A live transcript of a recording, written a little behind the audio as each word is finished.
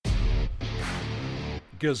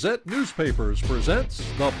Gazette Newspapers presents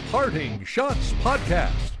the Parting Shots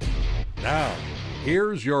Podcast. Now,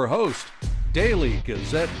 here's your host, Daily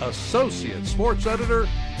Gazette Associate Sports Editor,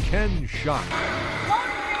 Ken Schott.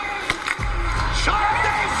 Schott,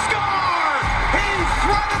 they score! He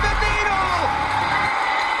threaded the needle!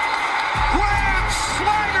 Graham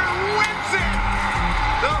Slider wins it!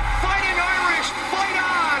 The Fighting Irish fight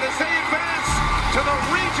on as they advance to the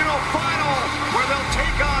regional final where they'll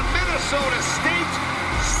take on Minnesota State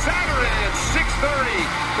Saturday at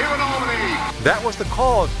 6:30 here in Albany. That was the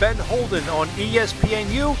call of Ben Holden on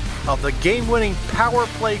ESPNU of the game-winning power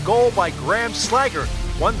play goal by Graham Slaggert,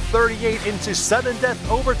 138 into sudden-death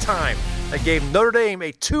overtime. That gave Notre Dame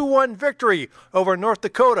a 2-1 victory over North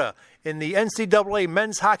Dakota in the NCAA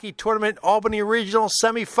Men's Hockey Tournament Albany Regional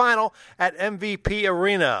Semifinal at MVP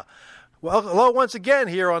Arena. Well, hello once again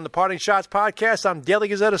here on the Parting Shots Podcast. I'm Daily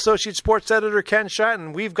Gazette Associate Sports Editor Ken Schott,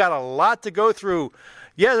 and we've got a lot to go through.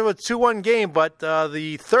 Yeah, it was a 2-1 game, but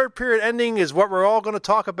the third period ending is what we're all going to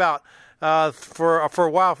talk about for a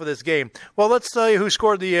while for this game. Well, let's tell you who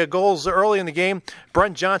scored the goals early in the game.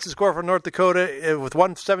 Brent Johnson scored for North Dakota with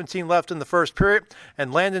 1:17 left in the first period,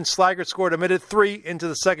 and Landon Slaggert scored a minute 3 into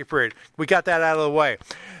the second period. We got that out of the way.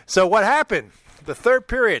 So what happened? The third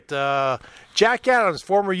period, Jack Adams,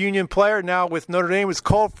 former Union player, now with Notre Dame, was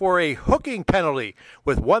called for a hooking penalty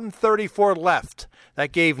with 1:34 left.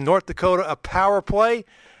 That gave North Dakota a power play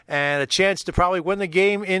and a chance to probably win the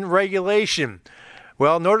game in regulation.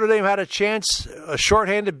 Well, Notre Dame had a chance, a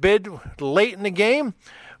shorthanded bid late in the game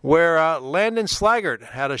where Landon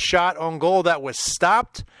Slaggert had a shot on goal that was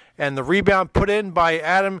stopped and the rebound put in by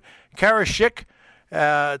Adam Karashik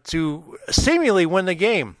to seemingly win the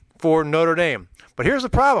game for Notre Dame. But here's the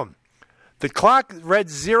problem. The clock read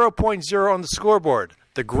 0.0 on the scoreboard.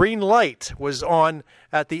 The green light was on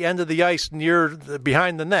at the end of the ice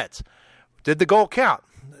behind the net. Did the goal count?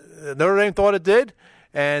 Notre Dame thought it did,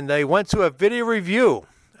 and they went to a video review,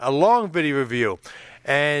 a long video review.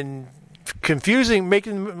 And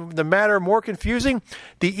making the matter more confusing,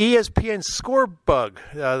 the ESPN score bug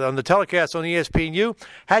on the telecast on ESPNU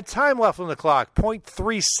had time left on the clock,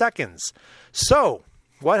 0.3 seconds. So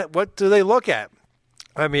what do they look at?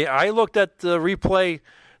 I mean, I looked at the replay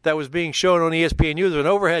that was being shown on ESPNU. There was an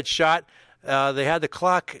overhead shot. They had the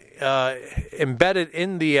clock embedded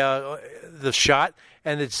in the shot,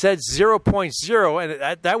 and it said 0.0,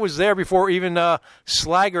 and that was there before even Landon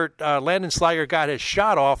Slaggert got his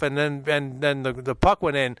shot off, and then the puck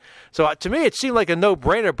went in. So to me, it seemed like a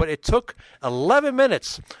no-brainer, but it took 11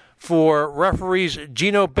 minutes for referees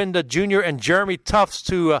Gino Binda Jr. and Jeremy Tufts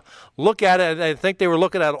to look at it. I think they were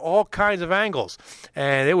looking at all kinds of angles,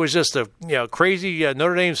 and it was just a crazy.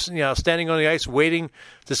 Notre Dame's standing on the ice waiting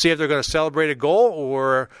to see if they're going to celebrate a goal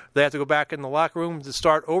or they have to go back in the locker room to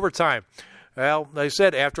start overtime. Well, like I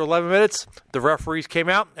said, after 11 minutes, the referees came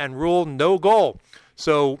out and ruled no goal.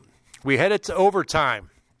 So we headed to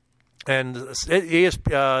overtime, and the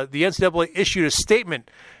NCAA issued a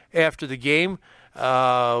statement after the game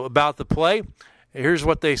about the play. Here's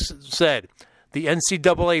what they said. The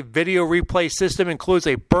NCAA video replay system includes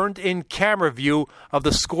a burned-in camera view of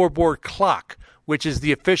the scoreboard clock, which is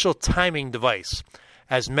the official timing device.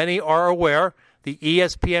 As many are aware, the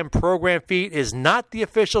ESPN program feed is not the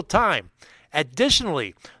official time.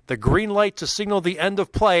 Additionally, the green light to signal the end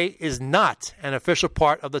of play is not an official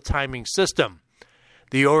part of the timing system.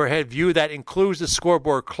 The overhead view that includes the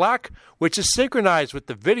scoreboard clock, which is synchronized with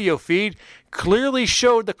the video feed, clearly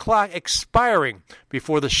showed the clock expiring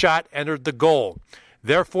before the shot entered the goal.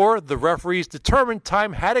 Therefore, the referees determined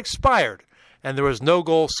time had expired, and there was no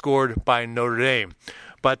goal scored by Notre Dame.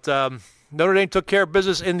 But Notre Dame took care of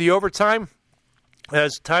business in the overtime.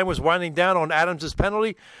 As time was winding down on Adams'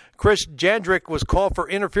 penalty, Chris Jandrick was called for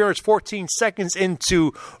interference 14 seconds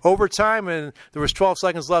into overtime, and there was 12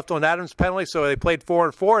 seconds left on Adams' penalty, so they played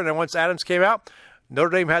 4-4, and then once Adams came out,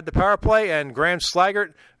 Notre Dame had the power play, and Graham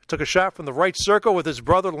Slaggert took a shot from the right circle with his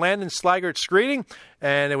brother Landon Slaggert screening,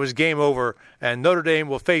 and it was game over, and Notre Dame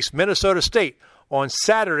will face Minnesota State on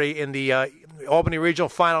Saturday in the Albany Regional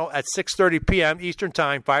Final at 6:30 p.m. Eastern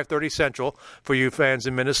Time, 5:30 Central for you fans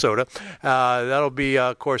in Minnesota. That'll be,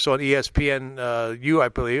 of course, on ESPNU, I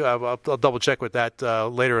believe. I'll double-check with that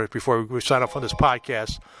later before we sign off on this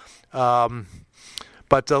podcast.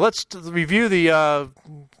 But let's review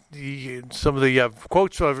some of the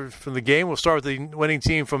quotes from the game. We'll start with the winning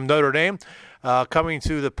team from Notre Dame. Coming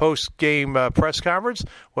to the post-game press conference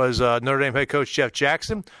was Notre Dame head coach Jeff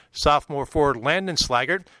Jackson, sophomore forward Landon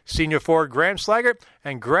Slaggert, senior forward Graham Slaggert,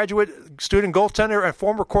 and graduate student goaltender and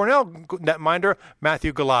former Cornell netminder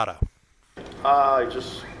Matthew Galata. I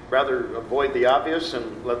just rather avoid the obvious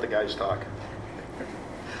and let the guys talk.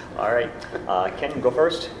 All right. Ken, go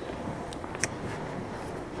first.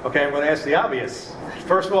 Okay, I'm going to ask the obvious.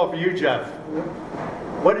 First of all, for you, Jeff,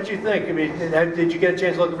 what did you think? I mean, did you get a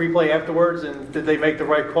chance to look at the replay afterwards, and did they make the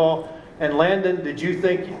right call? And Landon, did you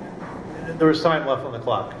think there was time left on the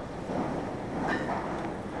clock?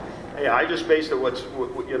 Yeah, I just based it what's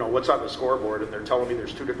on the scoreboard, and they're telling me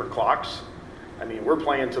there's two different clocks. I mean, we're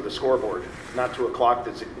playing to the scoreboard, not to a clock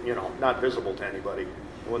that's not visible to anybody.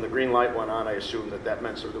 When the green light went on, I assumed that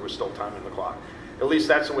meant there was still time in the clock. At least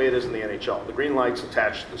that's the way it is in the NHL. The green light's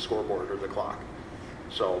attached to the scoreboard or the clock.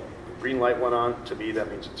 So the green light went on, to me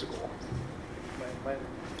that means it's a goal.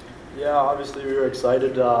 Yeah, obviously we were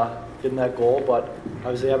excited getting that goal, but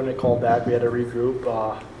obviously having it called back, we had to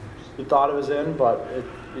regroup. We thought it was in, but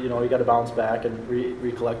you got to bounce back and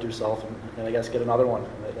recollect yourself and I guess get another one.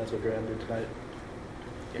 That's what Graham did tonight.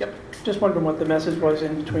 Yep. Just wondering what the message was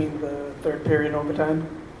in between the third period and overtime.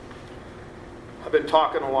 I've been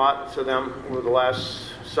talking a lot to them over the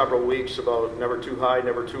last several weeks about never too high,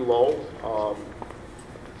 never too low.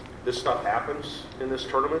 This stuff happens in this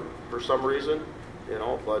tournament for some reason,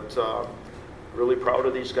 but really proud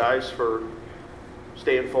of these guys for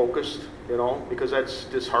staying focused, because that's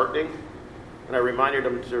disheartening. And I reminded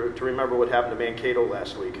them to remember what happened to Mankato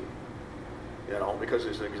last week, because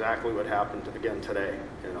it's exactly what happened again today,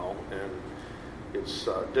 and it's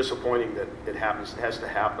disappointing that it has to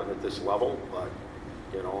happen at this level, but,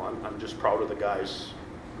 I'm just proud of the guys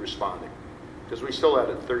responding, because we still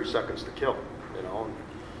had 30 seconds to kill, and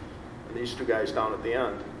these two guys down at the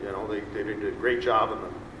end, they did a great job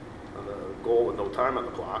on the goal with no time on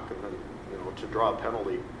the clock, and then, to draw a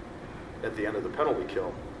penalty at the end of the penalty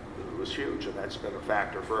kill, it was huge, and that's been a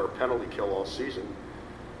factor for our penalty kill all season,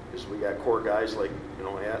 is we got core guys like,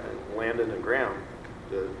 Landon and Graham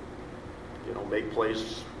to, make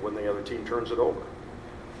plays when the other team turns it over.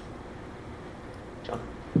 John.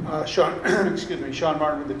 Sean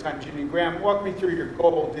Martin with the Times Union. Graham, walk me through your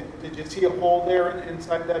goal. Did you see a hole there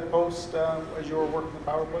inside that post as you were working the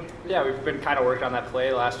power play? Yeah, we've been kind of working on that play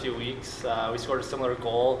the last few weeks. We scored a similar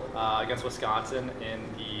goal against Wisconsin in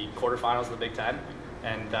the quarterfinals of the Big Ten,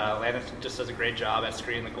 and Landon just does a great job at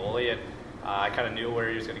screening the goalie, and I kind of knew where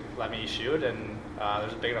he was going to let me shoot, and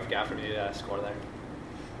there's a big enough gap for me to score there.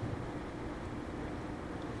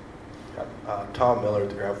 Tom Miller at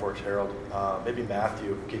the Grand Forks Herald. Maybe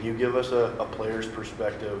Matthew, can you give us a player's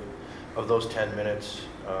perspective of those 10 minutes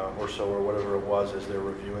or so, or whatever it was, as they're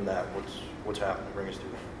reviewing that? What's happened to bring us to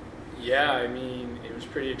that? Yeah, I mean, it was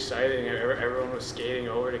pretty exciting. Everyone was skating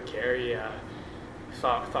over to Carey.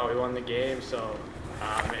 Thought we won the game. So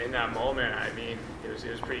in that moment, I mean, it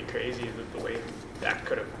was pretty crazy the way that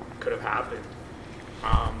could have happened.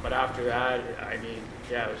 But after that, I mean,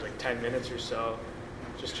 yeah, it was like 10 minutes or so.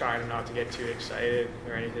 Just trying not to get too excited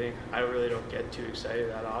or anything. I really don't get too excited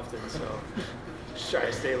that often, so just try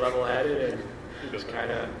to stay level-headed and just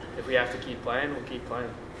kind of, if we have to keep playing, we'll keep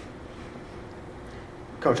playing.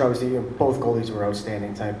 Coach, obviously both goalies were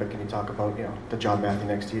outstanding tonight, but can you talk about the job Matthew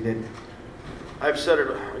next to you did? I've said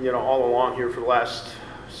it all along here for the last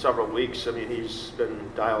several weeks. I mean, he's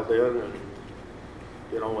been dialed in, and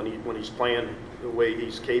when he's playing the way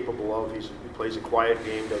he's capable of, he plays a quiet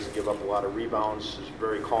game, doesn't give up a lot of rebounds, is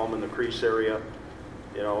very calm in the crease area,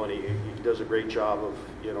 and he does a great job of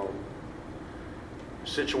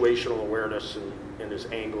situational awareness and his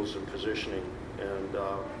angles and positioning, and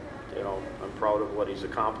I'm proud of what he's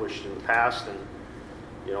accomplished in the past, and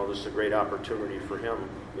this is a great opportunity for him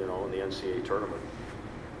in the NCAA tournament.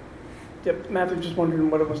 Yep, Matthew, just wondering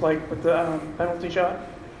what it was like with the penalty shot.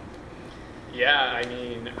 Yeah, I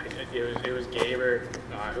mean, it was Gaber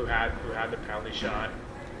who had the penalty shot.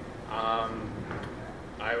 I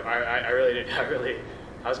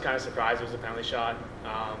was kind of surprised it was a penalty shot.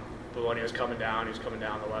 But when he was coming down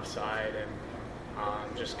the left side,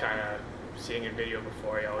 and just kind of seeing a video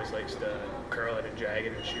before, he always likes to curl it and drag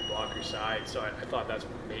it and shoot blocker side. So I thought that's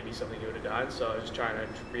maybe something he would have done. So I was trying to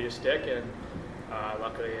read a stick, and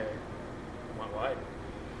luckily I went wide.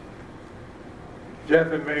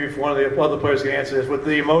 Jeff, and maybe if one of the other players can answer this, with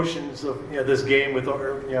the emotions of this game, with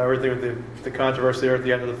everything with the controversy there at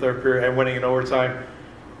the end of the third period and winning in overtime,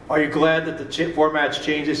 are you glad that the format's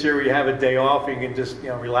changed this year, where you have a day off, you can just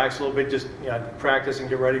relax a little bit, just practice and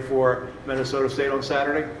get ready for Minnesota State on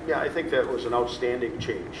Saturday? Yeah, I think that was an outstanding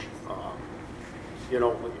change.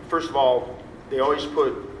 First of all, they always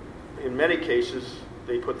in many cases,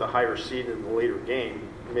 they put the higher seed in the later game.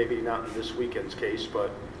 Maybe not in this weekend's case,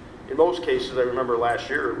 but in most cases, I remember last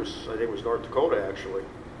year, I think it was North Dakota, actually.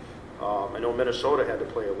 I know Minnesota had to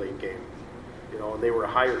play a late game, and they were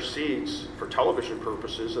higher seeds for television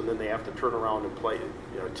purposes, and then they have to turn around and play,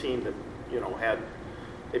 a team that, had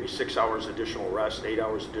maybe 6 hours additional rest, 8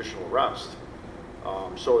 hours additional rest.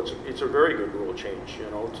 So it's a very good rule change,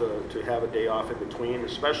 to have a day off in between,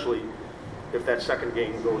 especially if that second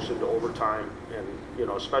game goes into overtime, and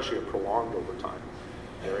especially a prolonged overtime.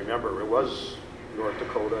 And remember, it was North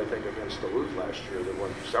Dakota, I think, against Duluth last year that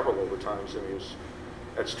went several overtimes. I mean,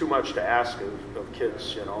 that's too much to ask of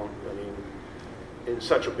kids, I mean, in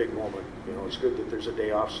such a big moment. It's good that there's a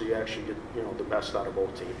day off so you actually get, the best out of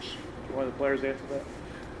both teams. Do you want the players to answer that?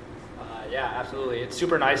 Yeah, absolutely. It's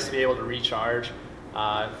super nice to be able to recharge.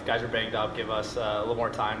 If guys are banged up, give us a little more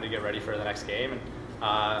time to get ready for the next game, and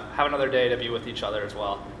have another day to be with each other as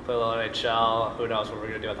well. Play a little NHL, who knows what we're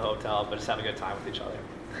going to do at the hotel, but just have a good time with each other.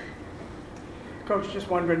 Coach, just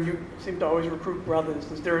wondering, you seem to always recruit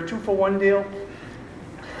brothers. Is there a 2-for-1 deal?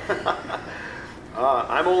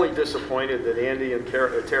 I'm only disappointed that Andy and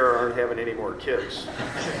Tara aren't having any more kids.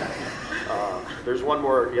 There's one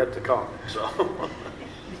more yet to come, so.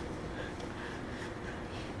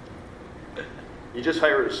 You just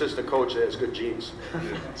hired an assistant coach that has good genes.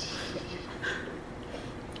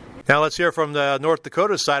 Now let's hear from the North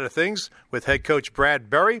Dakota side of things with head coach Brad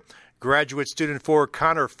Berry, graduate student forward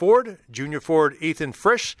Connor Ford, junior forward Ethan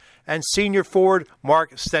Frisch, and senior forward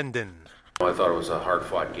Mark Stendon. I thought it was a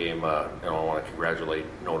hard-fought game. I want to congratulate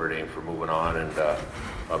Notre Dame for moving on, and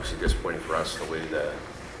obviously disappointing for us the way the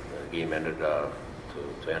game ended to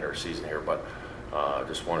end our season here. But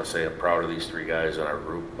just want to say I'm proud of these three guys in our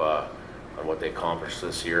group on what they accomplished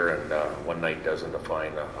this year, and one night doesn't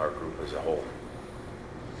define our group as a whole.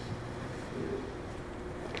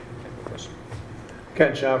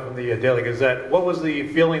 Ken Shaw from the Daily Gazette. What was the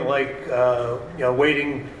feeling like,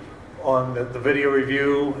 waiting on the video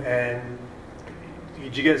review, and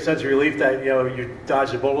did you get a sense of relief that you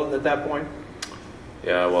dodged a bullet at that point?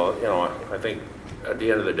 Yeah, well, I think at the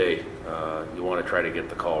end of the day, you want to try to get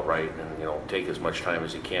the call right, and take as much time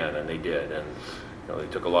as you can, and they did, and they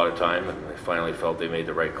took a lot of time, and they finally felt they made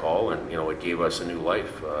the right call, and it gave us a new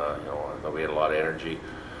life. We had a lot of energy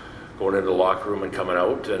going into the locker room and coming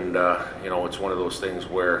out, and it's one of those things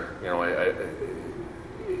where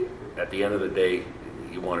at the end of the day,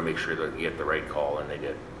 you want to make sure that you get the right call, and they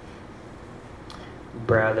did.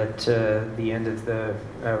 Brad, at the end of the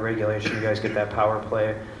regulation, you guys get that power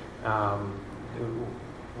play.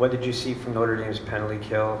 What did you see from Notre Dame's penalty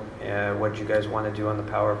kill? What did you guys want to do on the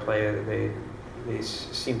power play? They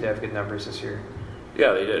seem to have good numbers this year.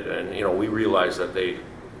 Yeah, they did, and we realized that they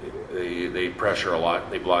pressure a lot.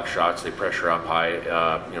 They block shots. They pressure up high.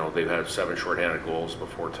 They've had 7 shorthanded goals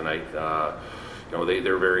before tonight.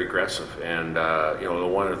 They're very aggressive, and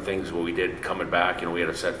one of the things we did coming back, we had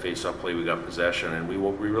a set face-up play. We got possession, and we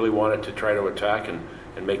really wanted to try to attack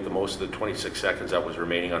and make the most of the 26 seconds that was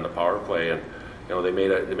remaining on the power play. And they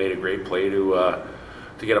made a great play to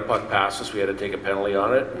get a puck past us. We had to take a penalty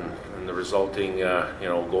on it, and the resulting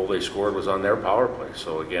goal they scored was on their power play.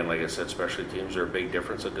 So again, like I said, special teams are a big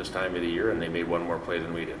difference at this time of the year, and they made one more play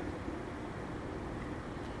than we did.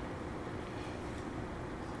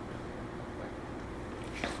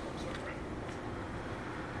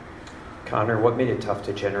 Connor, what made it tough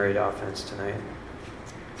to generate offense tonight?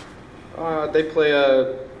 They play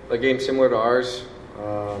a game similar to ours,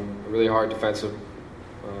 a really hard defensive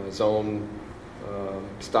zone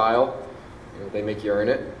style. They make you earn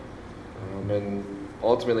it. And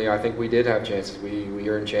ultimately, I think we did have chances. We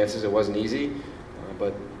earned chances. It wasn't easy,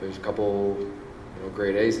 but there's a couple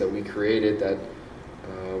grade A's that we created that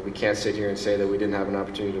we can't sit here and say that we didn't have an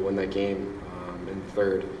opportunity to win that game in the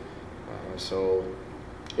third. So,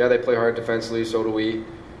 yeah, they play hard defensively, so do we.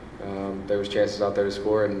 There was chances out there to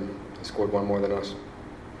score, and they scored one more than us.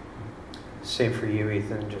 Same for you,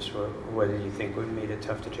 Ethan. Just what did you think made it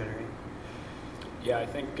tough to generate? Yeah, I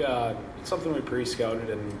think it's something we pre-scouted,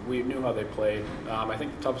 and we knew how they played. I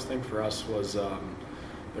think the toughest thing for us was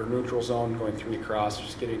their neutral zone, going 3 across,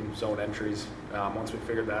 just getting zone entries. Once we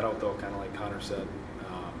figured that out, though, kind of like Connor said,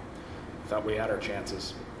 thought we had our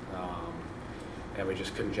chances. And we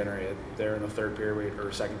just couldn't generate it. There in the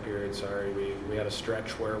second period, we had a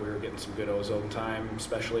stretch where we were getting some good ozone time,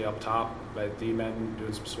 especially up top by the D-men,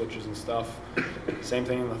 doing some switches and stuff. Same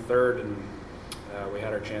thing in the third, and we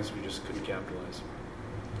had our chance, we just couldn't capitalize.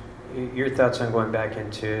 Your thoughts on going back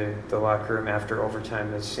into the locker room after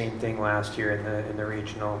overtime? The same thing last year in the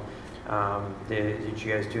regional. Did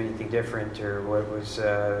you guys do anything different, or what was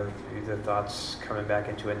the thoughts coming back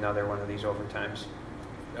into another one of these overtimes?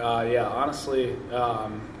 Yeah, honestly,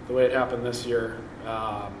 the way it happened this year,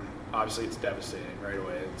 obviously it's devastating right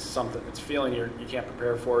away. It's a feeling you can't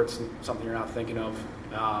prepare for. It's something you're not thinking of.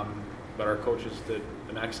 But our coaches did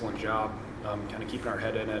an excellent job kind of keeping our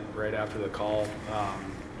head in it right after the call.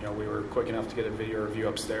 we were quick enough to get a video review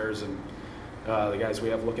upstairs, and the guys we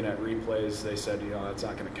have looking at replays, they said, that's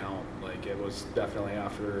not going to count. Like, it was definitely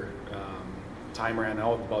after time ran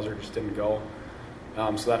out, the buzzer just didn't go.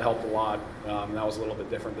 So that helped a lot. That was a little bit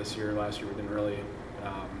different this year. Last year we didn't really,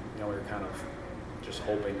 we were kind of just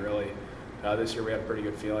hoping, really. This year we had a pretty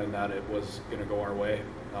good feeling that it was going to go our way,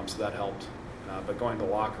 so that helped. But going to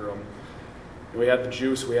the locker room, we had the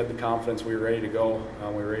juice, we had the confidence, we were ready to go.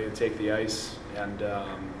 We were ready to take the ice, and a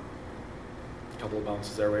couple of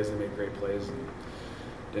bounces their ways, they made great plays and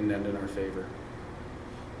didn't end in our favor.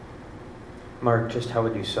 Mark, just how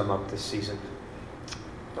would you sum up this season?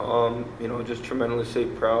 Just tremendously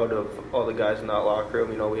proud of all the guys in that locker room.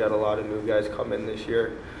 We had a lot of new guys come in this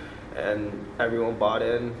year, and everyone bought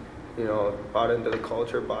in, bought into the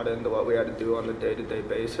culture, bought into what we had to do on a day-to-day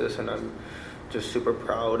basis, and I'm just super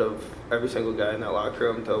proud of every single guy in that locker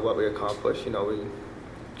room to what we accomplished. We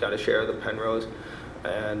got to share the Penrose,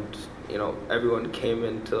 and everyone came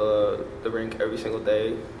into the rink every single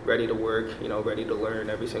day ready to work, ready to learn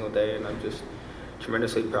every single day, and I'm just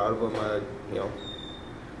tremendously proud of them.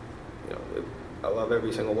 I love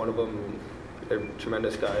every single one of them. They're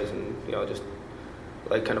tremendous guys, and just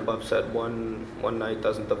like kind of Bob said, one night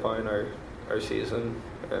doesn't define our season,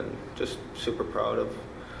 and just super proud of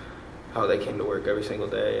how they came to work every single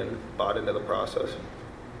day and bought into the process.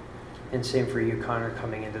 And same for you, Connor,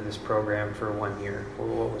 coming into this program for 1 year.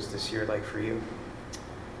 What was this year like for you?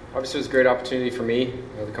 Obviously, it was a great opportunity for me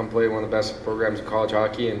to come play one of the best programs in college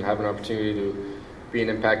hockey and have an opportunity to be an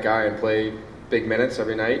impact guy and play big minutes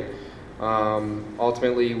every night.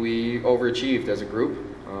 Ultimately, we overachieved as a group,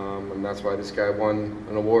 and that's why this guy won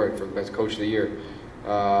an award for the best coach of the year.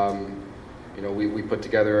 We put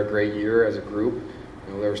together a great year as a group.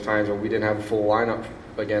 There was times when we didn't have a full lineup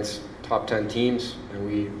against top 10 teams, and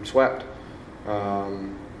we swept.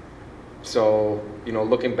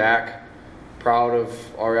 Looking back, proud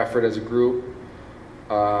of our effort as a group.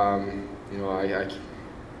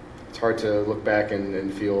 It's hard to look back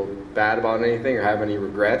and feel bad about anything or have any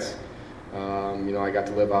regrets. I got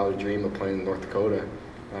to live out a dream of playing in North Dakota.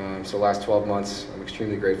 So last 12 months, I'm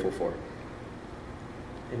extremely grateful for.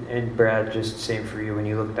 And Brad, just same for you. When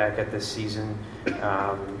you look back at this season,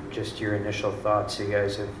 just your initial thoughts. You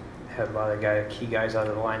guys have had a lot of key guys out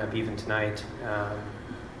of the lineup even tonight. I'm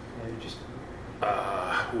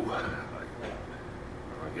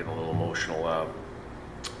getting a little emotional.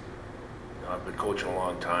 I've been coaching a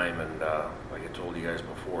long time, and like I told you guys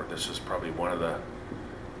before, this is probably one of the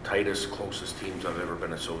tightest, closest teams I've ever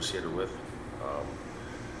been associated with.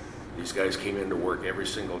 These guys came into work every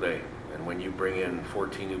single day, and when you bring in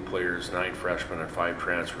 14 new players, 9 freshmen, and 5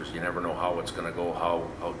 transfers, you never know how it's going to go,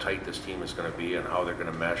 how tight this team is going to be, and how they're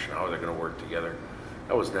going to mesh, and how they're going to work together.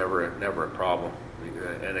 That was never a problem.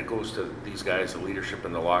 And it goes to these guys, the leadership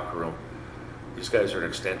in the locker room. These guys are an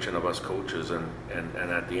extension of us coaches, and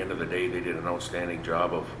at the end of the day, they did an outstanding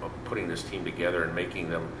job of putting this team together and making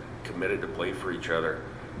them committed to play for each other.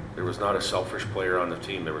 There was not a selfish player on the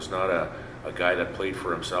team. There was not a guy that played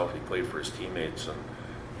for himself. He played for his teammates, and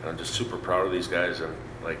I'm just super proud of these guys. And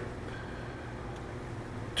like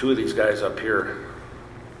 2 of these guys up here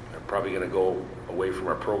are probably going to go away from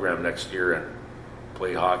our program next year and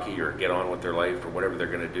play hockey or get on with their life or whatever they're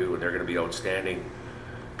going to do, and they're going to be outstanding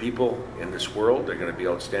people in this world. They're going to be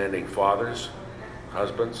outstanding fathers,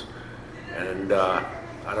 husbands, and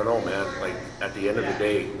I don't know, man, like at the end of the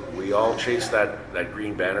day, we all chase that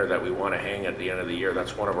green banner that we want to hang at the end of the year.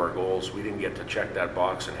 That's one of our goals. We didn't get to check that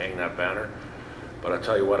box and hang that banner, but I'll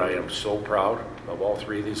tell you what, I am so proud of all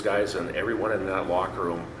 3 of these guys and everyone in that locker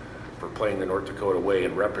room for playing the North Dakota way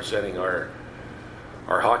and representing our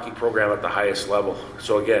hockey program at the highest level.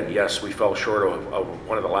 So again, yes, we fell short of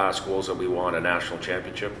one of the last goals that we won, a national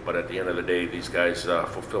championship, but at the end of the day, these guys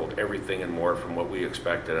fulfilled everything and more from what we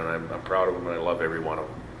expected, and I'm proud of them, and I love every one of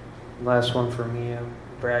them. Last one for me,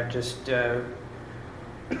 Brad, just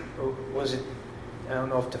was it, I don't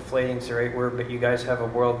know if deflating is the right word, but you guys have a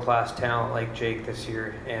world-class talent like Jake this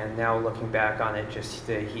year, and now looking back on it, just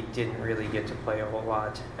that he didn't really get to play a whole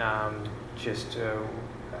lot.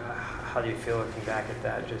 How do you feel looking back at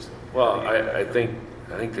that? I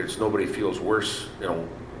think there's nobody feels worse.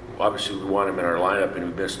 Obviously we want him in our lineup and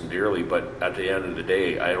we miss him dearly, but at the end of the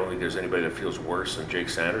day, I don't think there's anybody that feels worse than Jake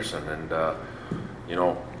Sanderson. And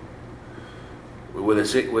with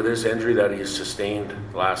his injury that he sustained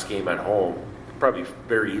last game at home, probably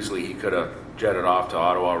very easily he could have jetted off to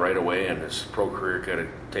Ottawa right away and his pro career could have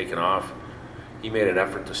taken off. He made an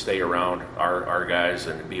effort to stay around our guys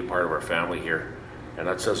and be a part of our family here. And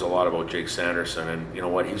that says a lot about Jake Sanderson. And you know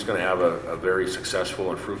what? He's going to have a very successful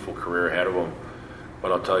and fruitful career ahead of him.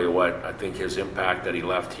 But I'll tell you what, I think his impact that he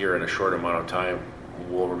left here in a short amount of time,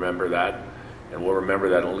 we'll remember that. And we'll remember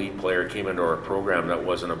that elite player came into our program that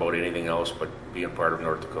wasn't about anything else but being part of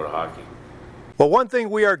North Dakota hockey. Well, one thing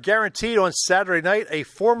we are guaranteed on Saturday night, a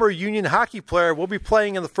former Union hockey player will be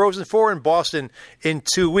playing in the Frozen Four in Boston in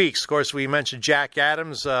 2 weeks. Of course, we mentioned Jack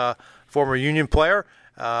Adams, former Union player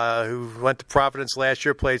who went to Providence last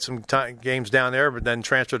year, played some games down there, but then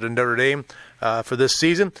transferred to Notre Dame for this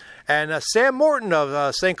season. And Sam Morton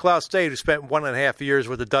of St. Cloud State, who spent 1.5 years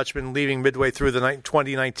with the Dutchman, leaving midway through the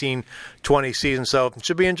 2019-20 season. So it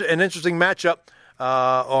should be an interesting matchup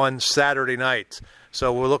on Saturday night.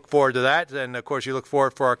 So we'll look forward to that. And, of course, you look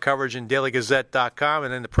forward for our coverage in dailygazette.com.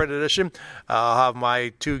 And in the print edition, I'll have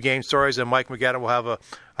my 2 game stories, and Mike McGadden will have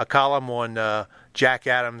a column on Jack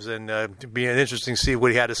Adams, and it'd be interesting to see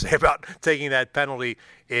what he had to say about taking that penalty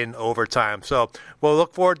in overtime. So we'll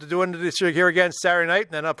look forward to doing this here again Saturday night,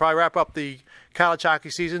 and then I'll probably wrap up the college hockey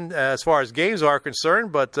season as far as games are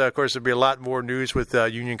concerned. But, of course, there'll be a lot more news with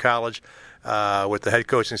Union College with the head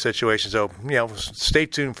coaching situation. So, stay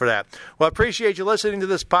tuned for that. Well, I appreciate you listening to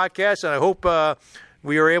this podcast, and I hope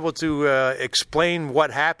we are able to explain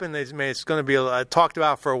what happened. It's going to be talked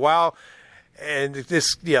about for a while. And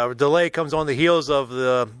this delay comes on the heels of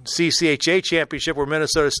the CCHA championship, where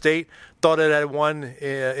Minnesota State thought it had won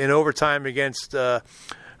in overtime against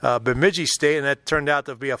Bemidji State, and that turned out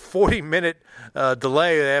to be a 40-minute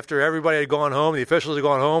delay after everybody had gone home. The officials had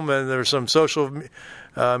gone home, and there were some social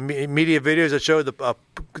media videos that showed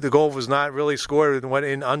the goal was not really scored and went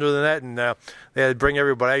in under the net, and they had to bring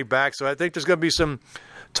everybody back. So I think there's going to be some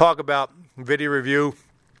talk about video review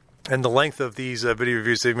and the length of these video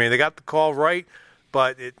reviews they've made. They got the call right,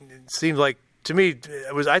 but it seems like, to me,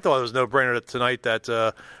 I thought it was no brainer tonight that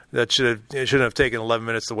it shouldn't have taken 11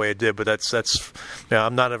 minutes the way it did. But that's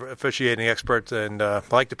I'm not an officiating expert, and I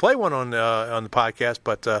like to play one on the podcast,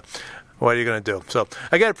 but what are you going to do? So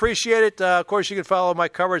again, appreciate it. Of course, you can follow my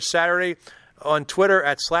coverage Saturday on Twitter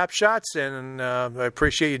at Slapshots, and I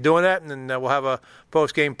appreciate you doing that. And then we'll have a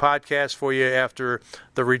post-game podcast for you after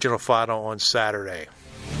the regional final on Saturday.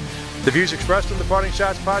 The views expressed on the Parting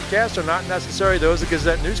Shots podcast are not necessarily those of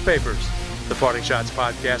Gazette newspapers. The Parting Shots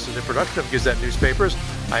podcast is a production of Gazette newspapers.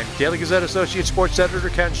 I'm Daily Gazette Associate Sports Editor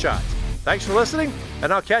Ken Schott. Thanks for listening,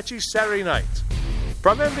 and I'll catch you Saturday night.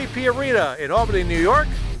 From MVP Arena in Albany, New York,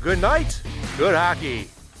 good night, good hockey.